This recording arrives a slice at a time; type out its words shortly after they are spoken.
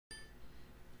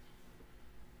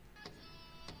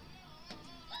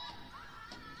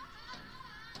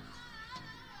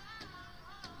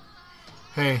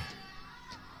Hey,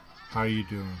 how you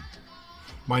doing?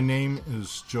 My name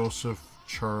is Joseph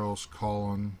Charles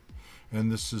Colin,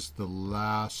 and this is the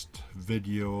last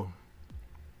video,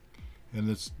 and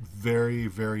it's very,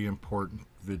 very important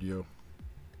video.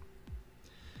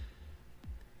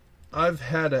 I've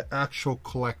had an actual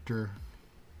collector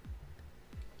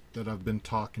that I've been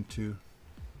talking to.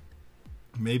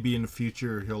 Maybe in the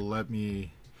future he'll let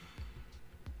me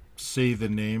say the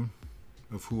name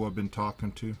of who I've been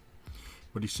talking to.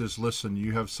 But he says, listen,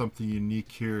 you have something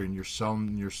unique here and you're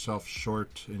selling yourself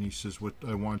short. And he says, what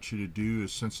I want you to do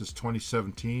is, since it's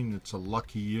 2017, it's a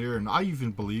lucky year. And I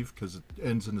even believe, because it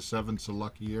ends in the 7th, it's a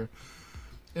lucky year.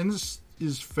 And this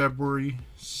is February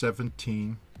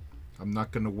 17. I'm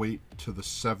not going to wait till the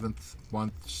 7th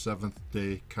month, 7th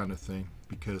day kind of thing,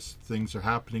 because things are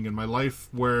happening in my life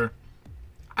where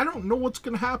I don't know what's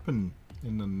going to happen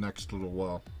in the next little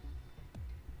while.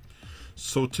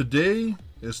 So today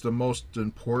is the most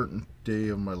important day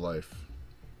of my life.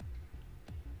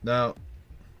 Now,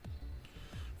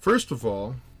 first of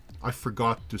all, I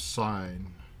forgot to sign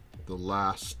the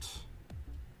last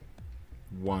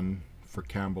one for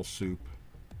Campbell Soup.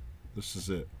 This is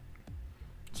it.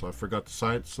 So I forgot to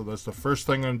sign it, so that's the first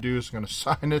thing I'm going to do, is I'm going to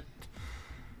sign it.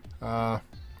 I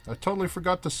totally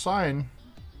forgot to sign.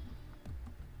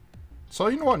 So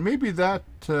you know what, maybe that,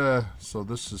 so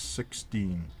this is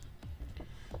 16.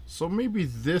 So maybe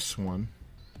this one,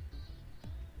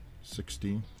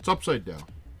 16, it's upside down.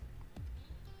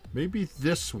 Maybe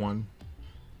this one,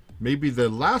 maybe the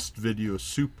last video is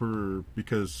super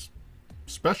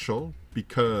special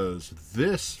because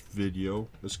this video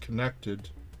is connected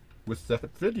with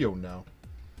that video now.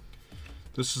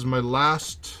 This is my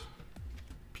last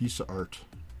piece of art.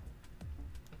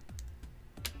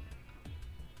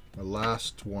 My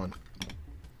last one.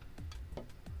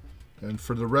 And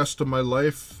for the rest of my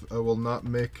life, I will not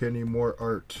make any more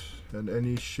art in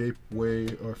any shape, way,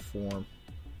 or form.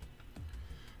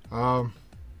 I'm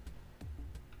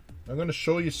going to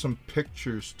show you some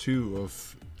pictures too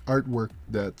of artwork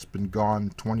that's been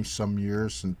gone 20 some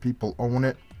years and people own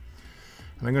it.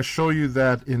 And I'm going to show you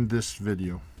that in this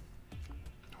video.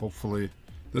 Hopefully,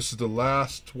 this is the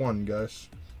last one, guys.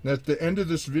 And at the end of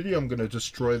this video, I'm going to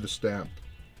destroy the stamp.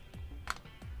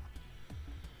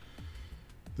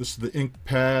 This is the ink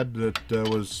pad that I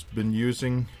was been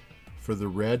using for the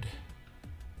red.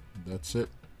 That's it.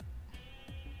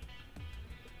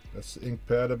 That's the ink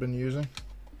pad I've been using.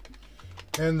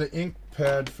 And the ink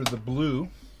pad for the blue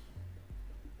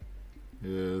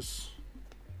is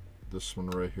this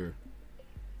one right here.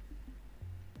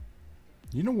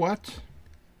 You know what?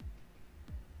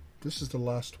 This is the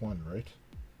last one, right?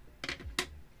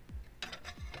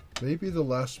 Maybe the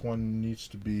last one needs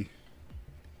to be...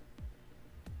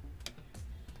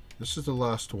 This is the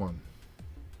last one.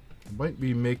 I might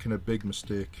be making a big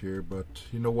mistake here, but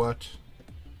you know what?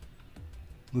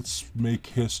 Let's make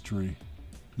history.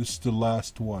 This is the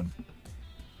last one.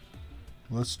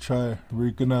 Let's try. We're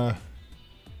gonna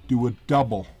do a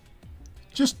double.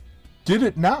 Just did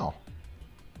it now.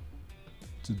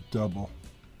 It's a double.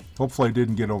 Hopefully I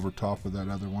didn't get over top of that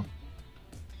other one.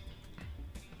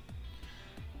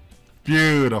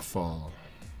 Beautiful.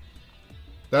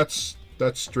 That's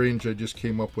strange. I just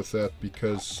came up with that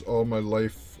because all my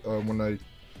life, when I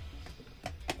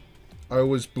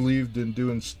always believed in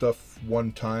doing stuff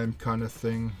one time kind of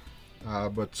thing,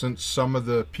 but since some of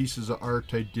the pieces of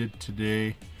art I did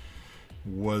today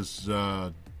was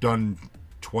done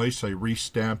twice, I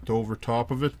re-stamped over top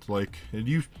of it, and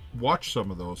you watch some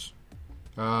of those,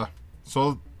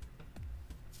 so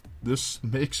this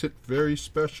makes it very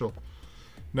special.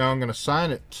 Now I'm going to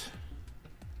sign it.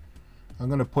 I'm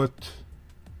going to put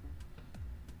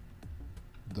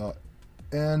the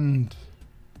end.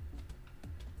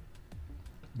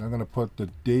 I'm going to put the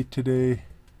date today,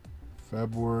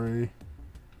 February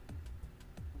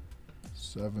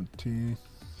 17th,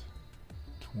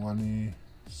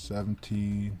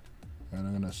 2017, and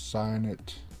I'm going to sign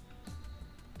it.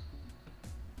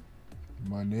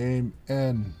 My name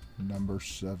and number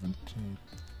 17.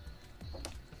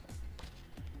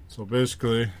 So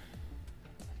basically,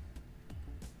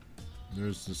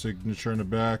 there's the signature in the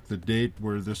back, the date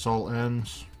where this all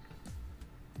ends,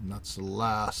 and that's the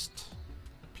last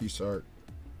piece of art.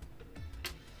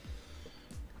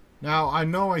 Now, I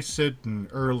know I said in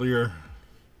earlier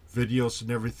videos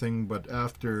and everything, but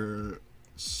after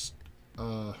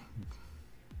I've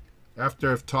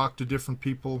talked to different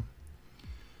people,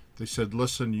 they said,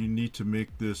 listen, you need to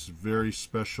make this very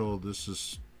special. This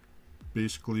is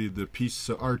basically the piece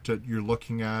of art that you're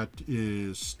looking at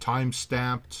is time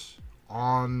stamped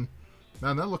on.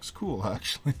 Man, that looks cool,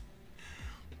 actually.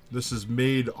 This is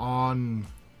made on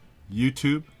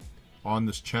YouTube, on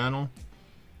this channel,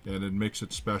 and it makes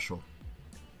it special.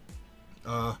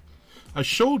 I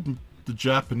showed the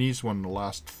Japanese one the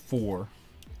last 4,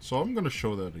 so I'm going to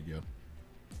show that again.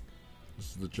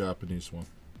 This is the Japanese one.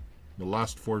 The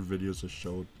last 4 videos I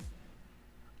showed.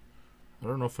 I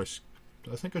don't know if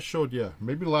I think I showed, yeah,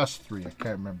 maybe the last 3. I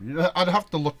can't remember. I'd have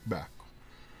to look back.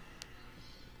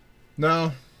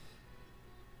 Now,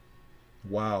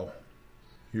 wow.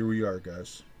 Here we are,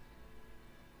 guys.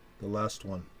 The last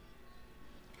one.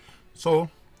 So,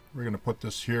 we're going to put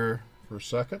this here for a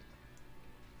second.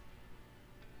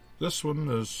 This one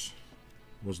was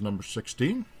number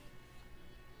 16.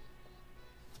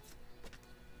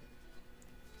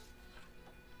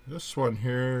 This one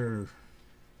here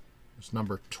is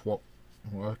number 12.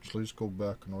 Well, actually, let's go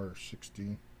back in order.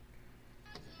 16.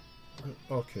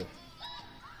 Okay.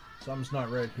 Something's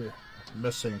not right here. I'm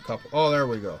missing a couple. Oh, there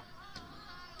we go.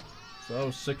 So that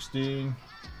was 16.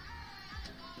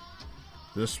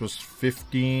 This was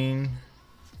 15.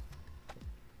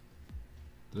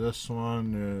 This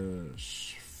one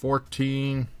is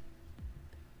 14.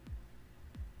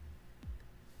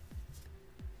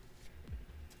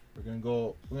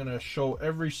 We're gonna show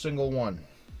every single one.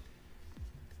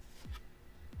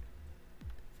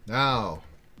 Now,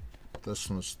 this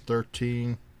one's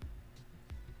 13.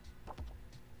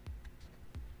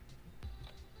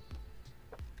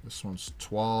 This one's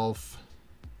 12.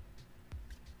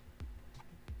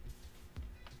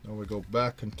 Now we go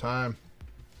back in time.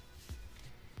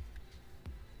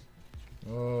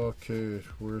 Okay,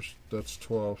 that's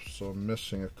 12, so I'm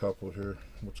missing a couple here.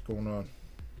 What's going on?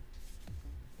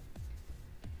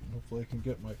 Hopefully I can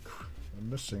get I'm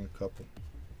missing a couple.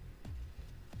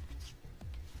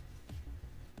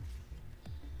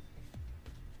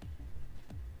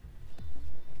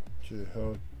 Okay,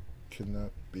 how can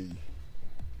that be?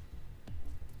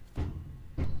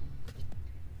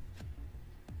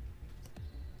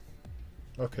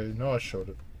 Okay, no, I showed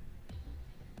it.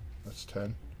 That's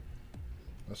 10.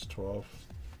 That's 12.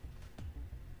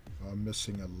 I'm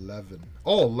missing 11.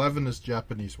 Oh, 11 is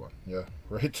Japanese one. Yeah,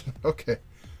 right? Okay.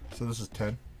 So this is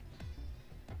 10.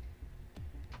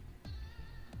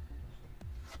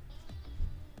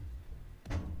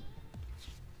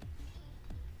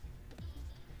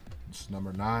 This is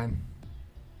number 9.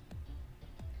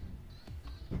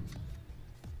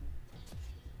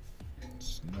 This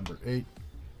is number 8.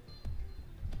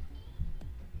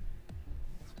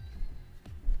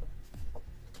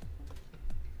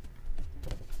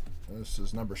 This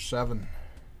is number 7.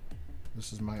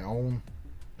 This is my own.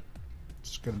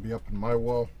 It's going to be up in my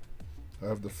wall. I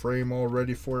have the frame all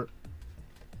ready for it.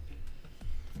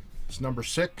 It's number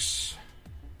 6.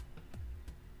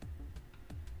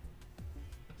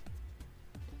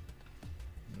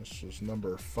 This is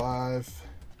number 5.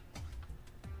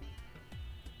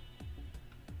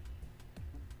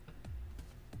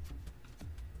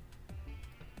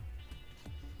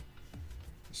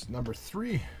 This is number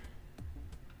 3.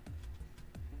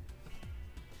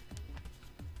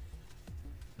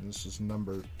 This is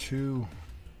number 2.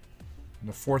 And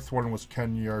the 4th one was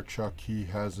Ken Yarchuk. He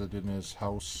has it in his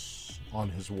house on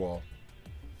his wall.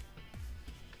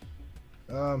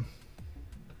 And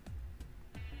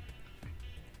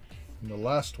the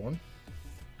last one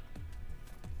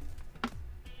is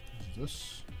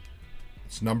this.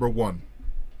 It's number 1.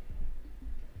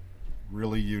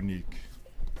 Really unique.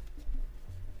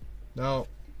 Now,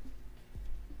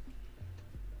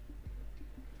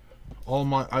 all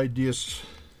my ideas,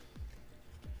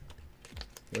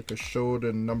 like I showed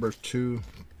in number 2,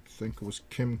 I think it was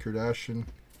Kim Kardashian,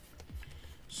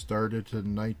 started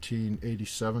in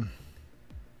 1987,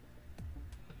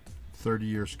 30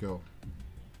 years ago.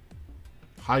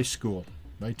 High school,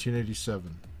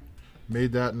 1987.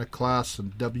 Made that in a class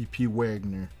in W.P.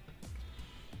 Wagner.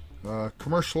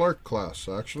 Commercial art class,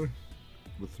 actually,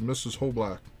 with Mrs.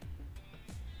 Hoblack.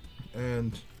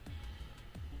 And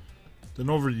then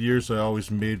over the years I always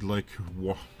made like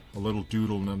a little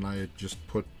doodle, and then I had just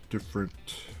put different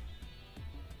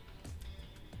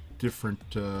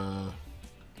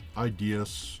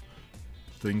ideas,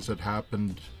 things that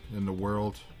happened in the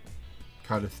world,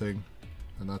 kind of thing,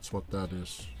 and that's what that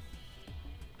is.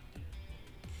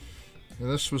 And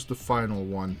this was the final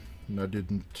one,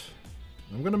 and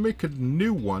I'm gonna make a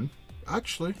new one.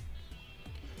 Actually,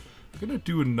 I'm gonna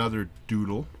do another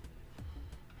doodle.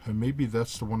 And maybe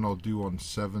that's the one I'll do on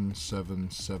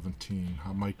 7/7/17.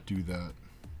 I might do that.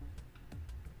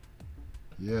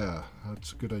 Yeah,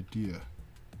 that's a good idea.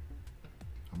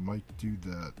 I might do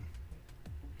that.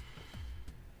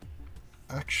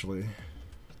 Actually,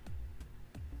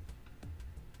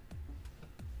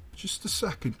 Just a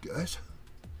second, guys.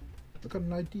 I got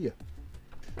an idea.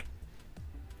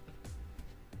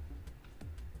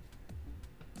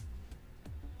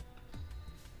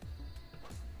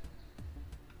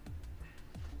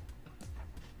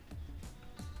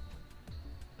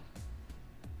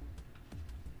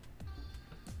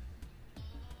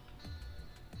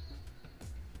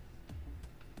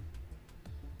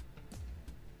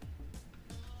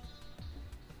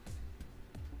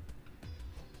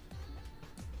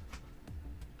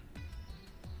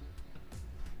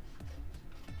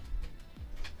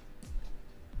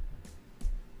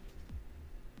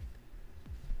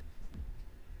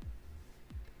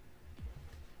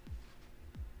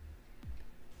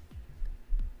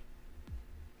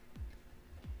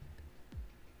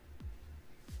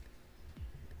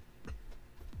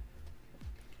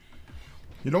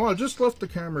 You know, I just left the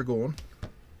camera going.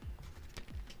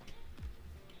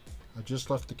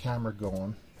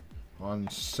 On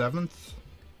 7th,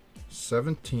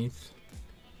 17th.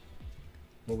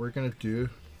 What we're gonna do,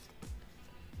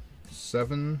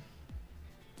 I'm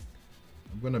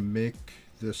gonna make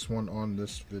this one on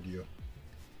this video.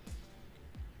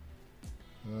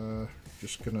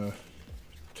 Just gonna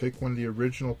take one of the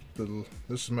original,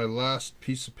 this is my last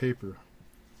piece of paper.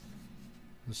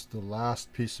 This is the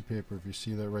last piece of paper, if you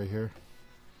see that right here.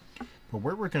 But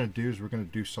what we're going to do is we're going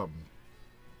to do something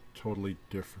totally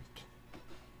different.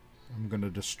 I'm going to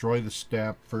destroy the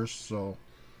stamp first, so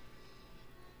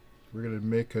we're going to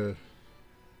make a...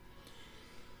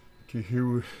 Okay,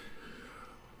 here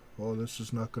oh, this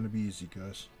is not going to be easy,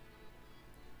 guys.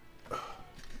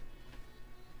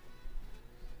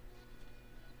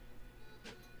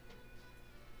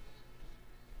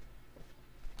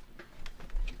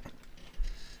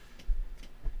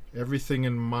 Everything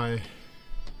in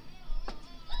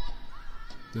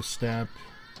this stamp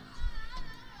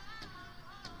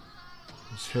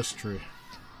is history.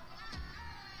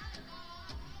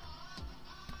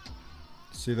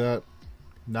 See that?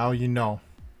 Now you know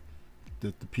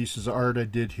that the pieces of art I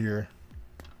did here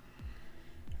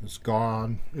is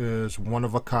one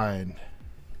of a kind.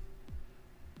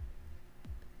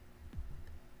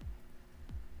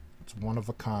 It's one of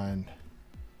a kind.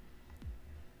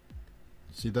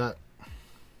 See that?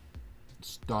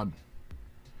 It's done.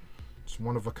 It's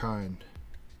one of a kind.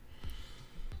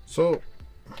 So,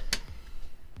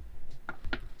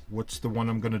 what's the one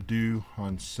I'm going to do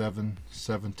on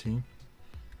 7/17?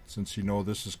 Since you know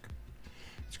it's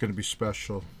going to be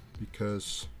special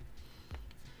because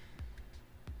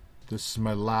this is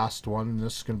my last one.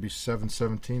 This is going to be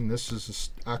 7/17. This is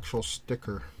an actual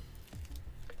sticker.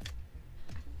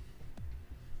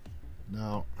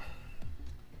 Now,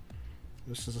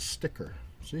 this is a sticker.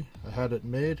 See, I had it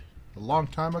made a long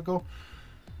time ago.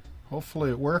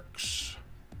 Hopefully it works.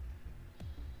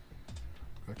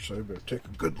 Actually, I better take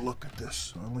a good look at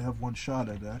this. I only have one shot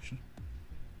at action.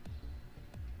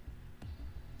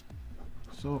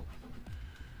 So,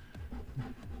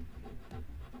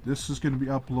 this is going to be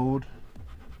uploaded.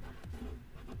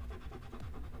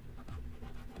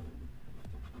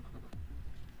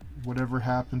 Whatever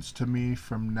happens to me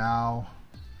from now.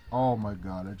 Oh my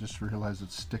god, I just realized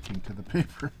it's sticking to the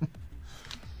paper.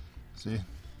 See? I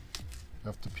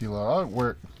have to peel out. Oh, it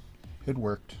worked. It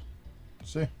worked.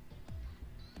 See?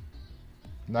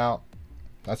 Now,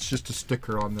 that's just a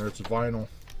sticker on there. It's vinyl.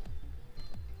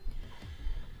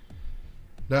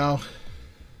 Now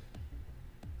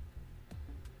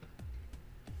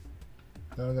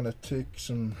I'm going to take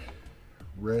some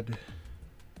red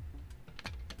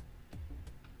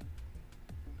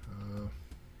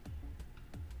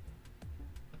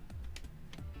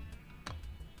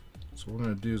so what I'm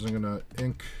going to do is I'm going to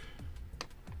ink.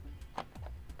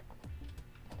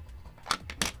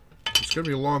 It's going to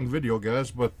be a long video, guys,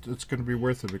 but it's going to be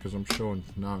worth it because I'm showing.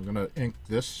 Now I'm going to ink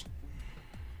this.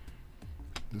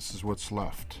 This is what's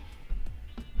left.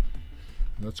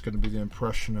 And that's going to be the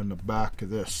impression in the back of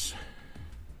this.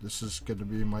 This is going to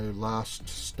be my last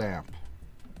stamp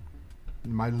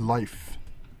in my life.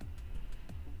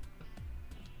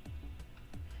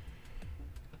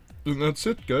 And that's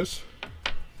it, guys.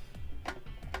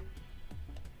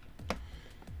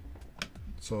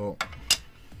 So,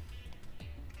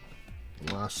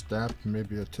 the last stamp,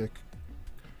 maybe I take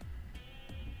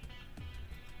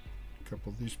a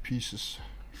couple of these pieces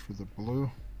for the blue.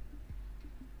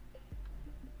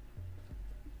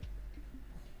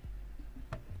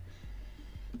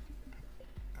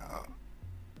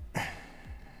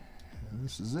 And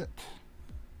this is it.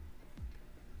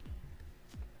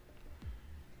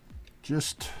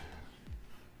 Just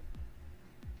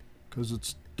because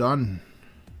it's done.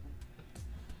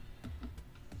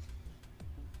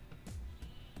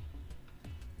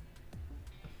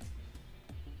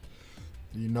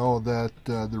 know that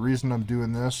the reason I'm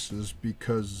doing this is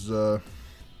because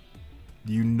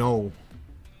you know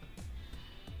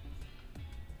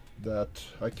that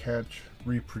I can't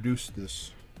reproduce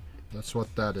this. That's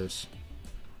what that is.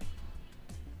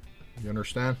 You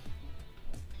understand?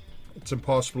 It's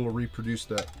impossible to reproduce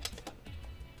that.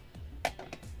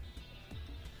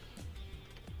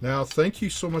 Now, thank you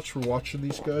so much for watching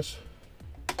these, guys.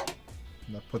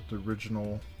 And I'll put the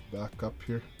original back up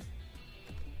here.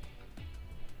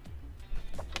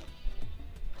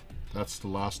 That's the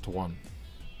last one.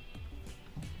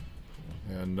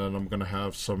 And then I'm gonna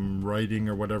have some writing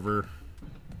or whatever,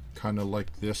 kind of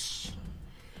like this,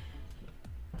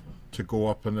 to go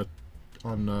up in it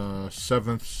on the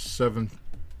 7th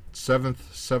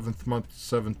month,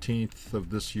 17th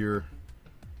of this year.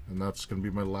 And that's going to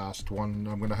be my last one.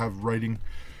 I'm going to have writing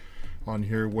on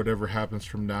here, whatever happens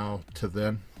from now to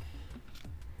then.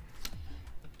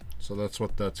 So that's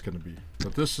what that's going to be.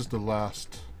 But this is the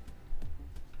last.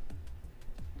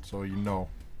 So you know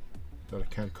that I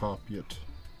can't copy it.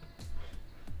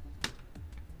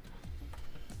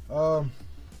 I'm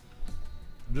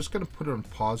just going to put it on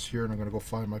pause here, and I'm going to go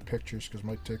find my pictures because it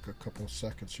might take a couple of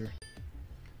seconds here.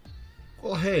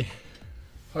 Well, hey,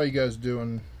 how you guys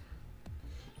doing?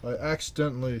 I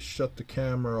accidentally shut the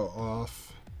camera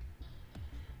off,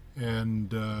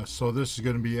 and so this is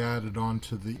going to be added on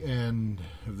to the end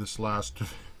of this last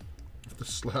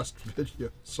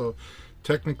video. So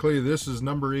technically this is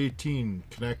number 18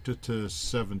 connected to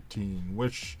 17,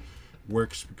 which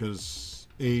works because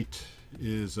 8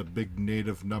 is a big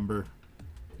native number,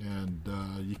 and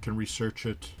you can research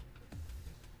it.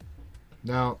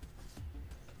 Now,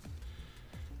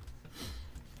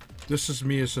 this is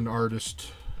me as an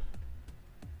artist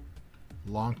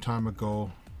long time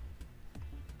ago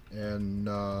in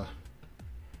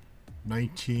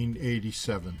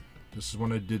 1987. This is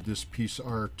when I did this piece of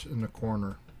art in the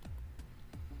corner.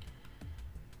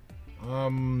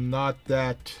 I'm not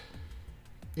that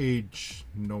age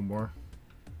no more.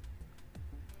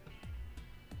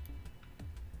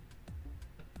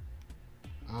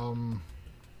 I'm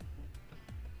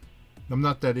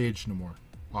not that age no more,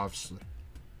 obviously.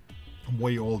 I'm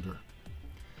way older.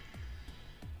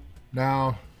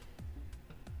 Now,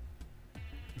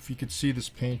 if you could see this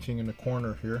painting in the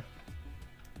corner here,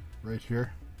 right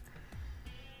here,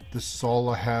 this is all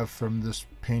I have from this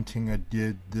painting I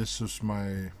did. This was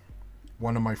one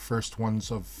of my first ones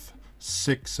of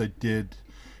 6 I did,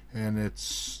 and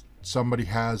it's, somebody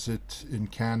has it in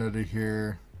Canada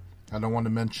here. I don't want to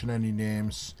mention any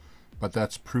names, but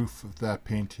that's proof of that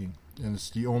painting, and it's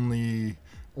the only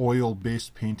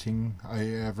oil-based painting I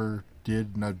ever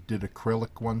did, and I did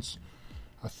acrylic ones.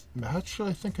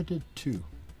 Actually, I think I did 2.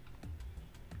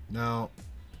 Now,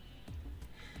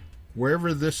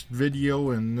 wherever this video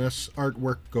and this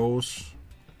artwork goes,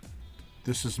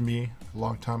 this is me a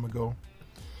long time ago,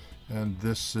 and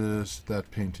this is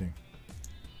that painting.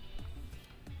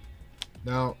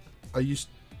 Now, I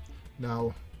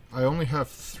only have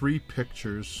 3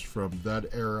 pictures from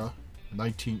that era,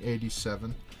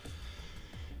 1987.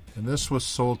 And this was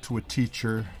sold to a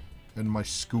teacher in my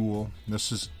school.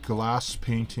 This is glass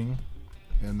painting,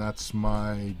 and that's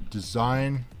my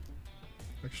design.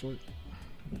 Actually,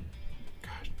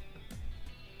 God,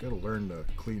 gotta learn to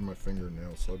clean my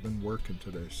fingernails. So I've been working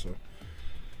today, so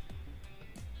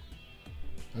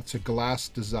that's a glass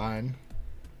design.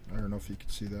 I don't know if you can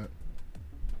see that.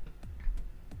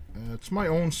 It's my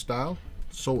own style,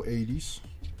 so 80s.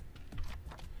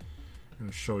 I'm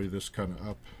gonna show you this kind of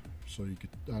up. So you could,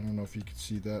 I don't know if you could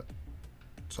see that.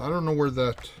 So I don't know where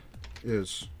that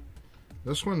is.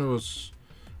 This one was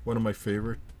one of my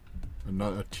favorite.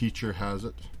 A teacher has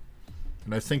it.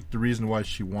 And I think the reason why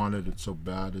she wanted it so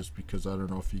bad is because, I don't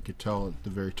know if you could tell at the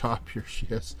very top here, she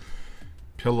has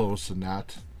pillows and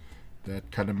that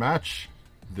kind of match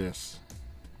this.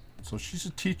 So she's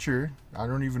a teacher. I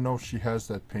don't even know if she has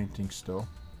that painting still.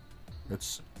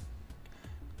 It's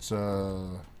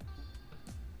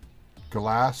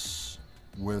glass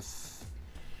with,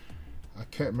 I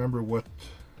can't remember what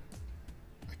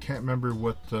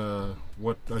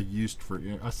I used for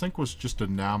it. I think it was just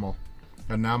enamel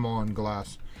on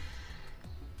glass.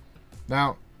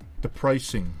 Now, the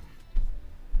pricing.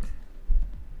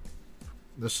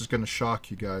 This is going to shock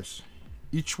you guys.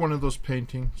 Each one of those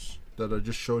paintings that I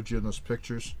just showed you in those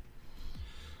pictures.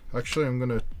 Actually, I'm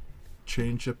going to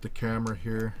change up the camera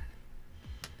here,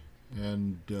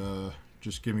 and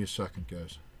just give me a second,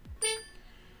 guys.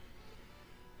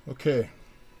 Okay.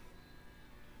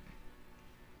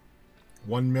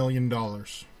 $1 million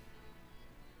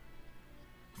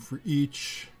for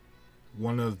each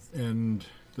one of, and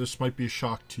this might be a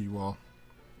shock to you all.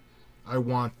 I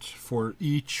want for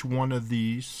each one of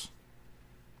these,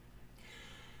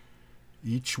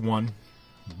 each one,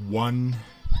 $1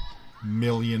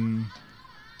 million.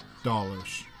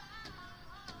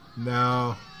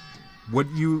 Now, what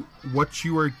you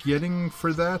are getting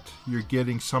for that, you're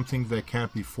getting something that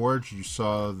can't be forged. You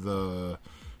saw the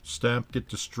stamp get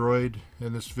destroyed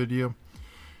in this video.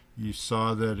 You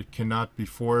saw that it cannot be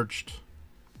forged.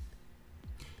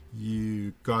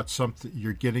 You got something,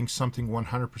 you're getting something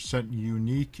 100%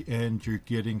 unique, and you're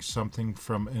getting something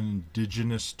from an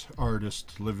indigenous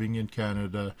artist living in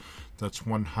Canada that's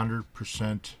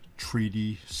 100%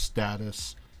 treaty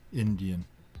status Indian.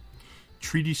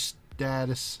 Treaty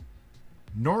status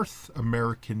North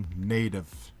American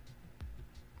native.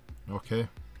 Okay?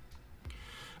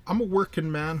 I'm a working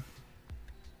man.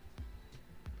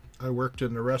 I worked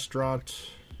in a restaurant.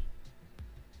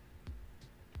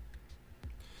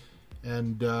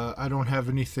 And I don't have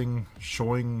anything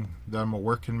showing that I'm a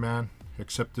working man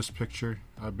except this picture.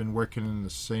 I've been working in the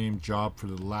same job for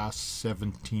the last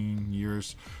 17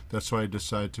 years. That's why I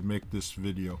decided to make this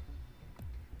video.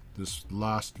 This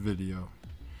last video.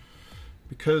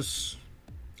 Because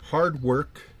hard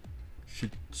work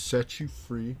should set you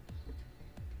free.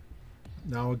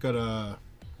 Now I got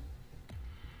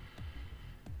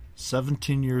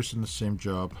 17 years in the same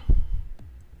job.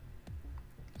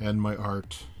 And my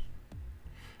art.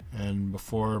 And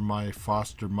before my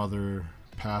foster mother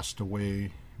passed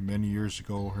away many years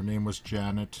ago, her name was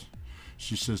Janet.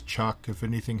 She says, "Chuck, if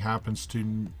anything happens to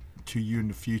you in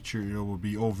the future, it will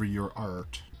be over your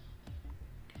art."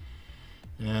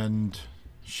 And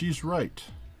she's right.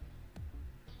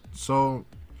 So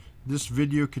this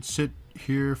video could sit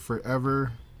here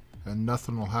forever and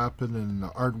nothing will happen, and the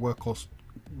artwork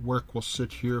will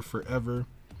sit here forever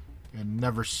and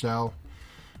never sell.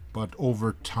 But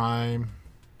over time,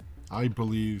 I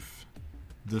believe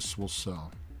this will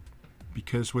sell,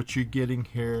 because what you're getting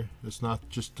here is not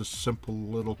just a simple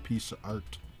little piece of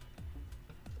art.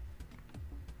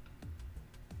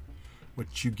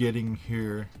 What you're getting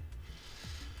here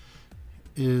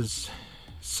is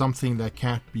something that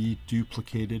can't be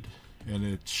duplicated, and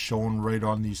it's shown right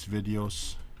on these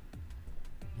videos.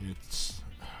 It's,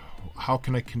 how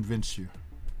can I convince you?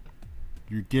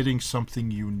 You're getting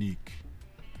something unique.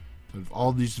 Of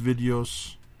all these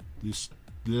videos,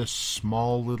 this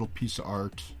small little piece of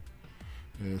art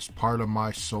is part of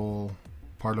my soul,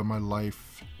 part of my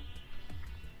life.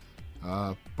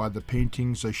 By the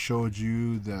paintings I showed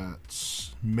you,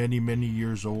 that's many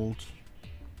years old,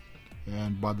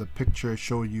 and by the picture I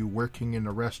showed you working in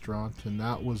a restaurant, and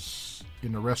that was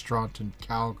in a restaurant in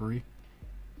Calgary.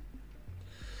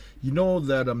 You know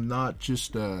that I'm not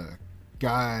just a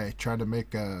guy trying to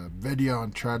make a video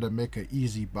and try to make an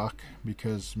easy buck,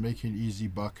 because making easy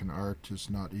buck in art is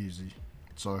not easy.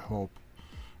 So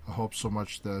I hope so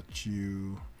much that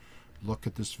you look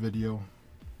at this video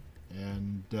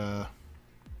and I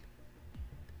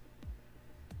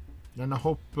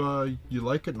hope you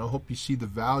like it, and I hope you see the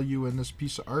value in this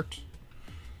piece of art.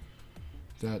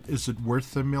 That is it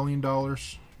worth $1 million?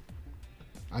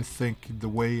 I think the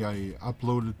way I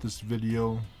uploaded this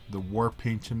video, the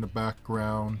Warpaint in the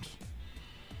background,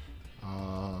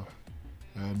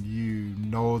 and you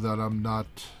know that I'm not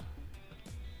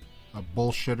a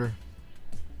bullshitter,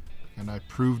 and I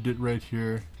proved it right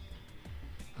here.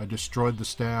 I destroyed the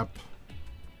stamp.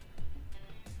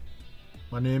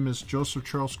 My name is Joseph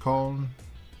Charles Colin,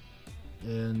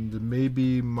 and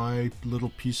maybe my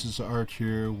little pieces of art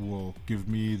here will give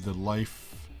me the life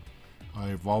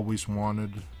I've always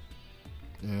wanted,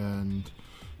 and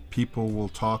people will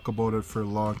talk about it for a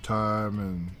long time,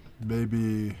 and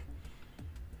maybe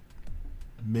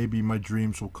my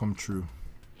dreams will come true.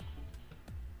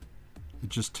 It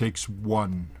just takes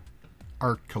one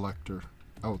art collector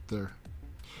out there.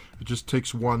 It just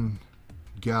takes one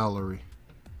gallery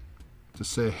to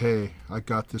say, hey, I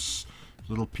got this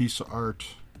little piece of art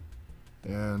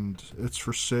and it's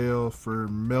for sale for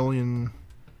 $1 million,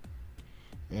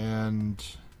 and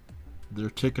they're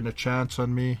taking a chance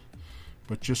on me.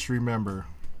 But just remember,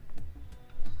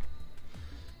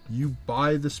 you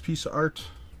buy this piece of art,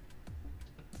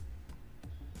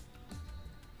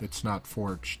 it's not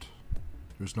forged.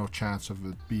 There's no chance of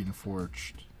it being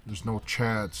forged. There's no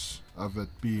chance of it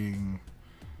being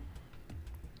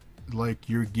like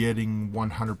you're getting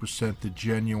 100% the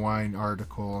genuine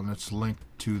article and it's linked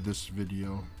to this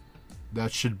video.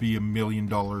 That should be $1 million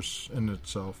in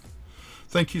itself.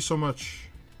 Thank you so much.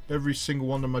 Every single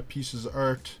one of my pieces of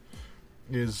art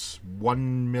is $1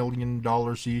 million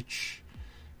each,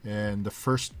 and the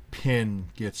first pin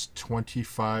gets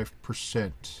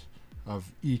 25%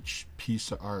 of each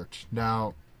piece of art.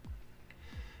 Now,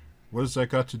 What has that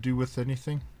got to do with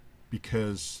anything?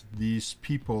 Because these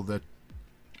people that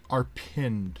are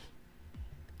pinned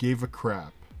gave a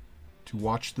crap to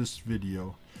watch this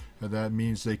video, and that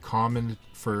means they commented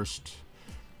first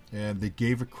and they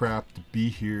gave a crap to be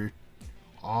here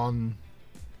on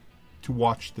to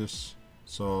watch this.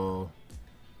 So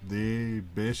they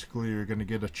basically are going to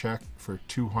get a check for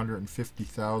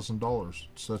 $250,000.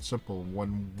 It's that simple.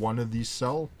 When one of these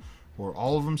sell, or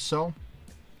all of them sell.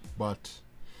 But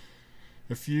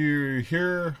if you're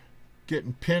here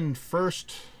getting pinned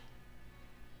first,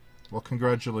 well,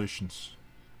 congratulations.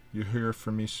 You'll hear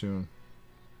from me soon.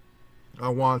 I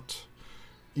want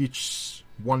each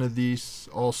one of these,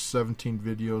 all 17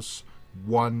 videos,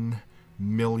 1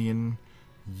 million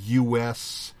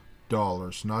US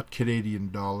dollars, not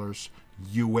Canadian dollars,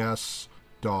 US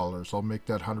dollars. I'll make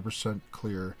that 100%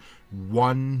 clear.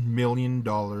 $1 million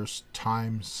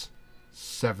times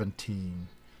 17.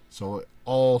 So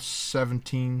all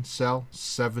 17 sell,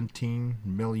 $17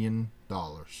 million.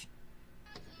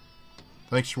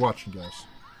 Thanks for watching, guys.